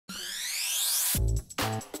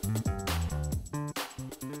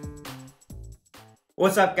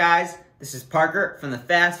What's up, guys? This is Parker from the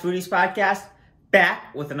Fast Foodies Podcast,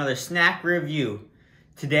 back with another snack review.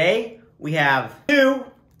 Today, we have two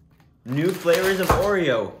new flavors of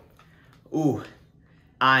Oreo. Ooh,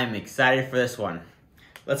 I'm excited for this one.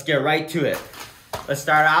 Let's get right to it. Let's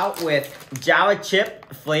start out with Java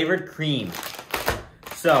Chip Flavored Cream.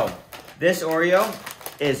 So, this Oreo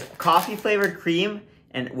is coffee flavored cream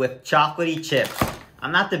and with chocolatey chips.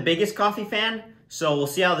 I'm not the biggest coffee fan, so we'll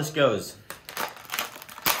see how this goes.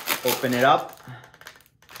 Open it up.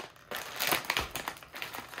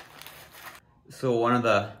 So one of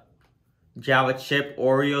the Java Chip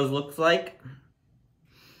Oreos looks like.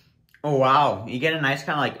 Oh wow, you get a nice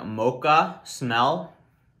kind of like mocha smell.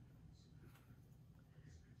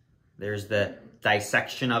 There's the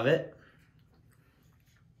dissection of it.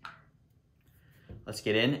 Let's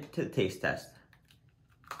get into the taste test.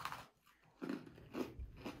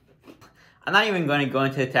 I'm not even going to go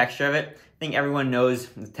into the texture of it. I think everyone knows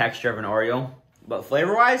the texture of an Oreo. But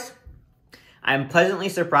flavor-wise, I'm pleasantly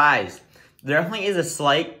surprised. There definitely is a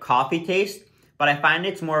slight coffee taste, but I find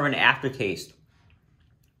it's more of an aftertaste.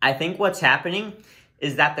 I think what's happening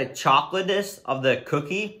is that the chocolateness of the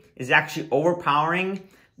cookie is actually overpowering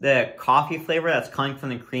the coffee flavor that's coming from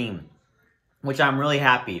the cream, which I'm really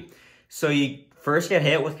happy. So you first get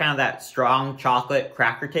hit with kind of that strong chocolate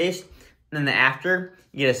cracker taste, and then after,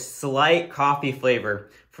 you get a slight coffee flavor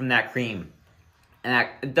from that cream. And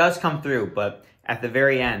that, it does come through, but at the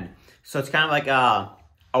very end. So it's kind of like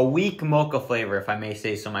a weak mocha flavor, if I may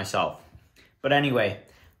say so myself. But anyway,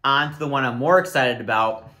 on to the one I'm more excited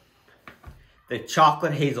about, the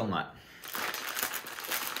chocolate hazelnut.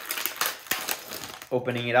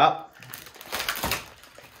 Opening it up.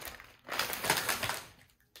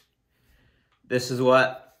 This is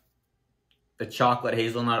what the chocolate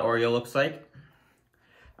hazelnut Oreo looks like.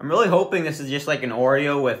 I'm really hoping this is just like an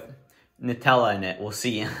Oreo with Nutella in it. We'll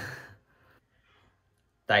see.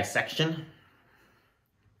 Dissection.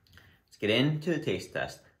 Let's get into the taste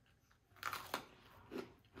test.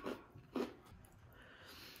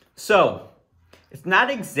 So, it's not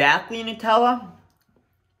exactly Nutella.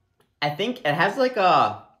 I think it has like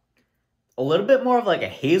a little bit more of like a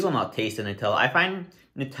hazelnut taste in Nutella. I find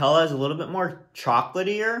Nutella is a little bit more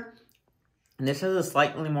chocolatier, and this has a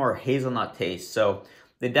slightly more hazelnut taste. So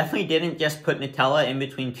they definitely didn't just put Nutella in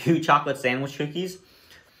between two chocolate sandwich cookies.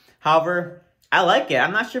 However, I like it.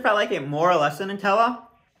 I'm not sure if I like it more or less than Nutella.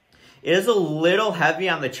 It is a little heavy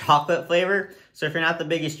on the chocolate flavor. So if you're not the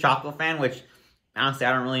biggest chocolate fan, which honestly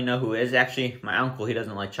I don't really know who is. Actually, my uncle, he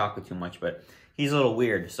doesn't like chocolate too much, but he's a little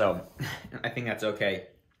weird. So I think that's okay.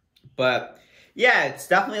 But yeah, it's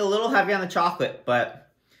definitely a little heavy on the chocolate,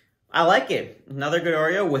 but I like it. Another good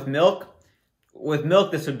Oreo with milk. With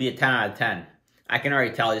milk, this would be a 10 out of 10. I can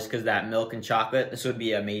already tell just because that milk and chocolate, this would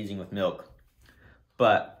be amazing with milk.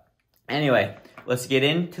 But anyway, let's get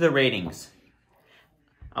into the ratings.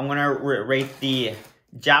 I'm going to rate the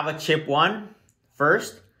Java Chip one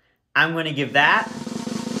first. I'm going to give that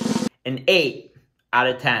an 8 out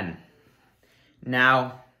of 10.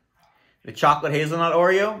 Now, the chocolate hazelnut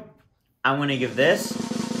Oreo, I'm going to give this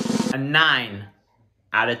a 9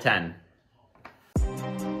 out of 10.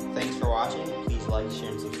 Thanks for watching. Please like, share,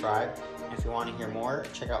 and subscribe. If you want to hear more,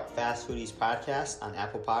 check out Fast Foodies Podcast on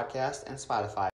Apple Podcasts and Spotify.